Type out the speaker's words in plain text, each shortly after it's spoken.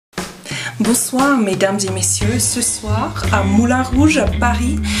Bonsoir mesdames et messieurs, ce soir à Moulin Rouge à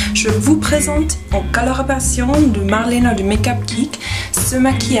Paris, je vous présente en collaboration de Marlena du Make-up Geek ce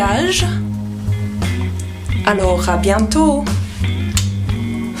maquillage. Alors à bientôt!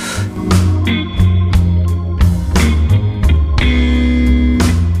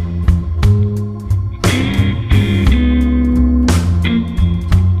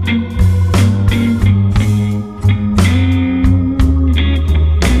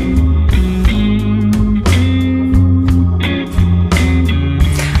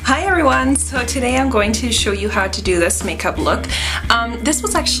 So today I'm going to show you how to do this makeup look. This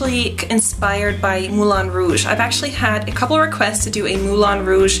was actually inspired by Moulin Rouge. I've actually had a couple of requests to do a Moulin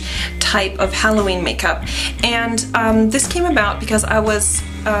Rouge type of Halloween makeup, and this came about because I was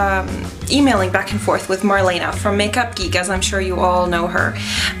emailing back and forth with Marlena from Makeup Geek, as I'm sure you all know her,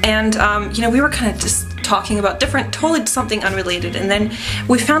 and you know, we were kind of just talking about totally something unrelated, and then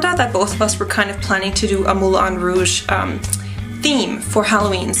we found out that both of us were kind of planning to do a Moulin Rouge theme for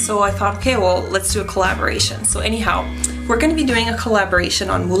Halloween, so I thought, okay, well, let's do a collaboration. So anyhow, we're going to be doing a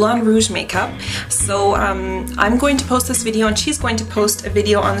collaboration on Moulin Rouge makeup. So I'm going to post this video and she's going to post a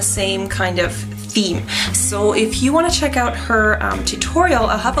video on the same kind of theme. So if you want to check out her tutorial,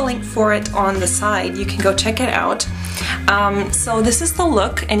 I'll have a link for it on the side. You can go check it out. So this is the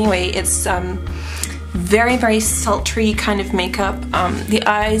look. Anyway, it's very, very sultry kind of makeup. The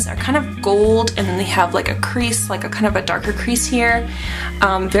eyes are kind of gold, and then they have like a crease, like a kind of a darker crease here.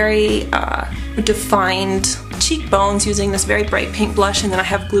 Very defined cheekbones using this very bright pink blush, and then I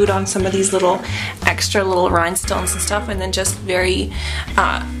have glued on some of these extra little rhinestones and stuff, and then just very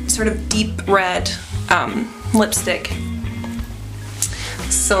sort of deep red lipstick.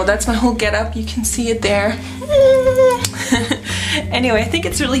 So that's my whole getup. You can see it there. Anyway, I think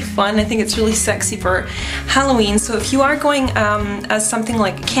it's really fun. I think it's really sexy for Halloween. So if you are going as something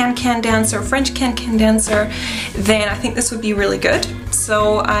like a can-can dancer, French can-can dancer, then I think this would be really good.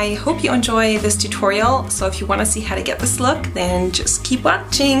 So I hope you enjoy this tutorial. So if you want to see how to get this look, then just keep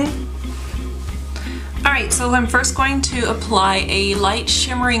watching. Alright, so I'm first going to apply a light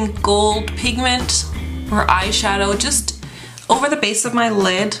shimmering gold pigment or eyeshadow just over the base of my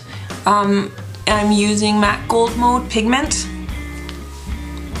lid. I'm using Matte Gold Mode pigment.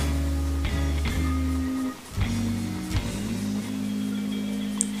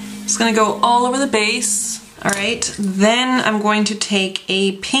 It's gonna go all over the base. Alright, then I'm going to take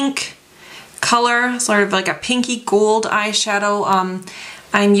a pink color, sort of like a pinky gold eyeshadow.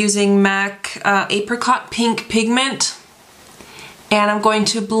 I'm using MAC Apricot Pink pigment, and I'm going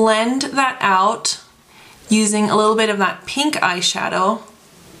to blend that out using a little bit of that pink eyeshadow,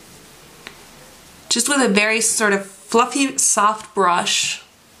 just with a very sort of fluffy, soft brush.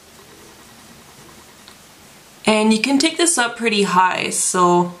 And you can take this up pretty high,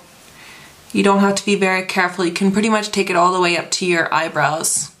 so you don't have to be very careful. You can pretty much take it all the way up to your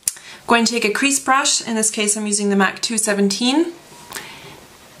eyebrows. I'm going to take a crease brush. In this case, I'm using the MAC 217.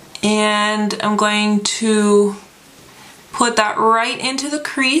 And I'm going to put that right into the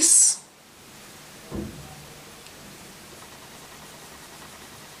crease.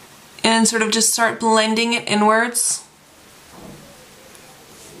 And sort of just start blending it inwards.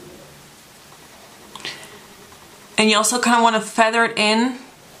 And you also kind of want to feather it in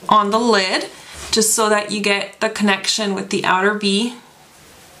on the lid, just so that you get the connection with the outer V.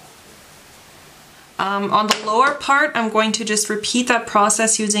 On the lower part, I'm going to just repeat that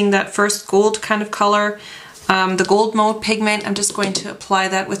process using that first gold kind of color, the Gold Mode pigment. I'm just going to apply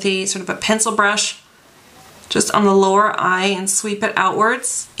that with a sort of a pencil brush just on the lower eye and sweep it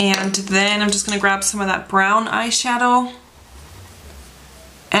outwards. And then I'm just going to grab some of that brown eyeshadow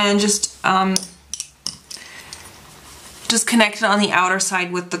and just connect it on the outer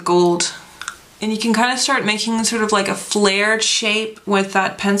side with the gold. And you can kind of start making sort of like a flared shape with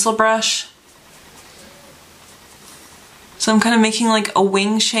that pencil brush. So I'm kind of making like a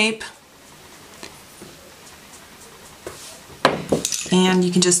wing shape. And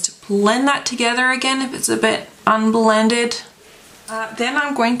you can just blend that together again if it's a bit unblended. Then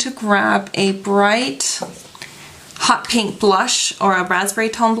I'm going to grab a bright hot pink blush or a raspberry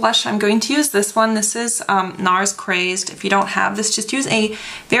tone blush. I'm going to use this one. This is NARS Crazed. If you don't have this, just use a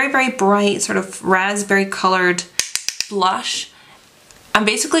very, very bright sort of raspberry colored blush. I'm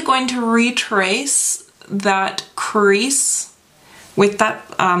basically going to retrace that crease with that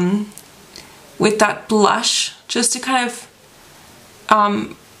blush, just to kind of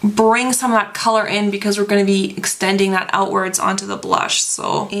bring some of that color in, because we're going to be extending that outwards onto the blush.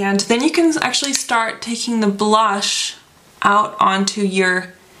 So, and then you can actually start taking the blush out onto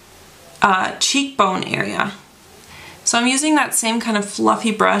your cheekbone area. So I'm using that same kind of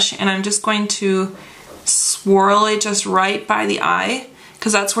fluffy brush, and I'm just going to swirl it just right by the eye,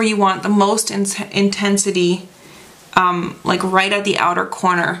 because that's where you want the most intensity, like right at the outer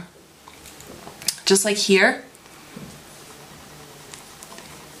corner. Just like here.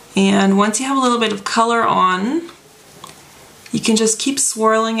 And once you have a little bit of color on, you can just keep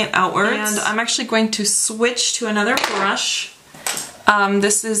swirling it outwards. And I'm actually going to switch to another brush.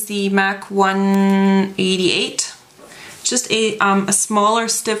 This is the MAC 188. Just a smaller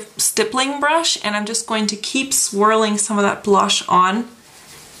stippling brush, and I'm just going to keep swirling some of that blush on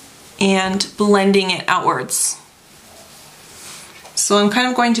and blending it outwards. So I'm kind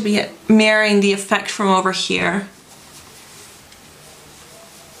of going to be mirroring the effect from over here.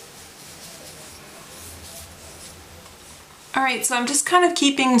 Alright, so I'm just kind of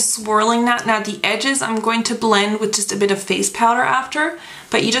keeping swirling that. Now the edges I'm going to blend with just a bit of face powder after,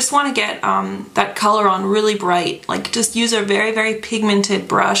 but you just want to get that color on really bright. Like just use a very, very pigmented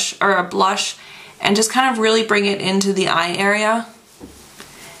brush or a blush and just kind of really bring it into the eye area.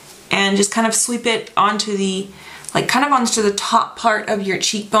 And just kind of sweep it onto the, like kind of onto the top part of your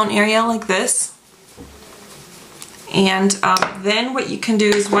cheekbone area like this. And then what you can do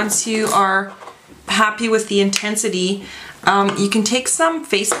is once you are happy with the intensity, you can take some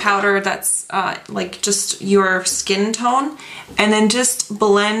face powder that's like just your skin tone and then just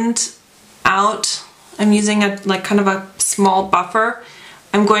blend out. I'm using a like kind of a small buffer.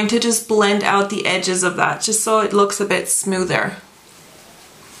 I'm going to just blend out the edges of that just so it looks a bit smoother.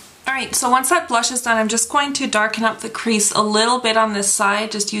 Alright, so once that blush is done, I'm just going to darken up the crease a little bit on this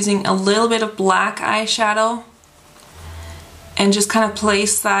side, just using a little bit of black eyeshadow. And just kind of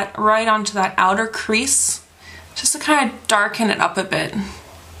place that right onto that outer crease, just to kind of darken it up a bit.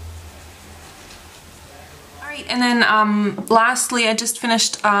 Alright, and then lastly, I just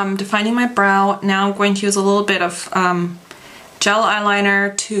finished defining my brow. Now I'm going to use a little bit of gel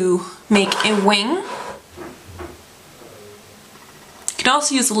eyeliner to make a wing. You can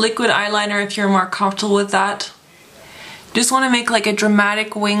also use liquid eyeliner if you're more comfortable with that. You just want to make like a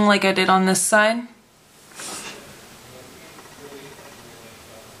dramatic wing like I did on this side.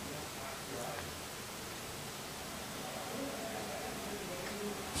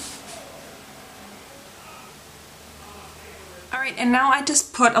 Alright, and now I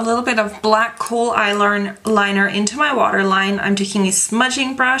just put a little bit of black kohl eyeliner into my waterline. I'm taking a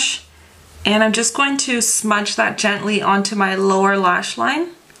smudging brush and I'm just going to smudge that gently onto my lower lash line.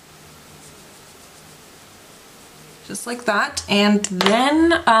 Just like that. And then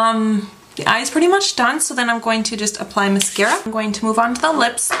the eye is pretty much done, so then I'm going to just apply mascara. I'm going to move on to the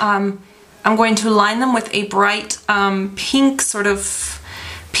lips. I'm going to line them with a bright pink, sort of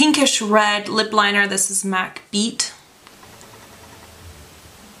pinkish red lip liner. This is MAC Beat.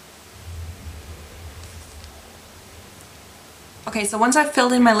 Okay, so once I've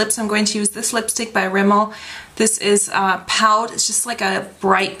filled in my lips, I'm going to use this lipstick by Rimmel. This is Pout. It's just like a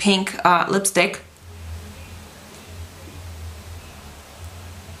bright pink lipstick.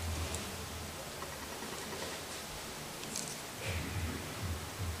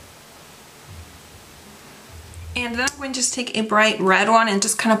 And then I'm going to just take a bright red one and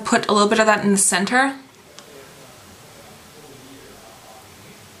just kind of put a little bit of that in the center.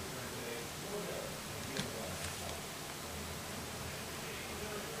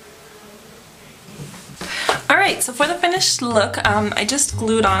 Alright, so for the finished look, I just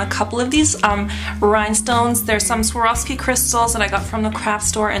glued on a couple of these rhinestones. There's some Swarovski crystals that I got from the craft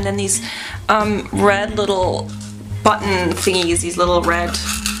store, and then these red little button thingies, these little red,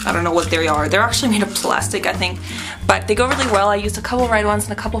 I don't know what they are. They're actually made of plastic, I think, but they go really well. I used a couple red ones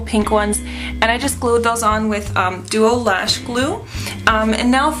and a couple pink ones, and I just glued those on with Duo Lash Glue.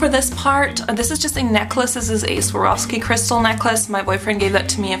 And now for this part, this is just a necklace. This is a Swarovski crystal necklace. My boyfriend gave that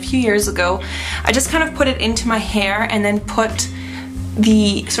to me a few years ago. I just kind of put it into my hair and then put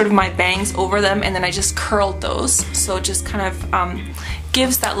the sort of my bangs over them, and then I just curled those. So it just kind of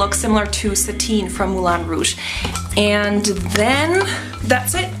gives that look similar to Satine from Moulin Rouge. And then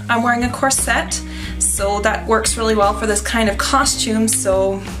that's it. I'm wearing a corset, so that works really well for this kind of costume.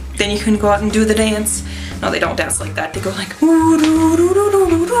 So then you can go out and do the dance. No, they don't dance like that. They go like...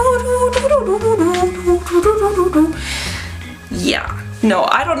 Yeah. No,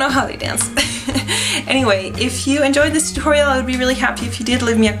 I don't know how they dance. Anyway, if you enjoyed this tutorial, I would be really happy if you did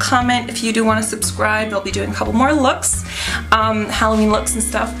leave me a comment. If you do want to subscribe, I'll be doing a couple more looks, Halloween looks and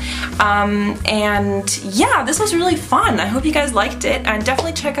stuff. And yeah, this was really fun. I hope you guys liked it, and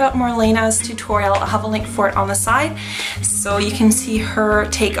definitely check out Marlena's tutorial. I'll have a link for it on the side so you can see her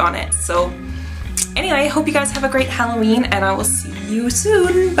take on it. So anyway, I hope you guys have a great Halloween, and I will see you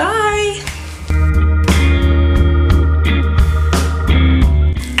soon. Bye!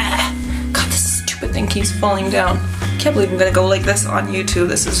 keeps falling down. Can't believe I'm gonna go like this on YouTube.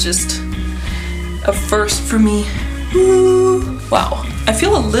 This is just a first for me. Woo. Wow, I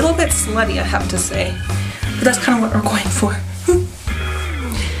feel a little bit slutty, I have to say, but that's kind of what we're going for.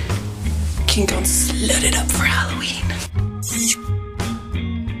 King Kong slut it up for Halloween.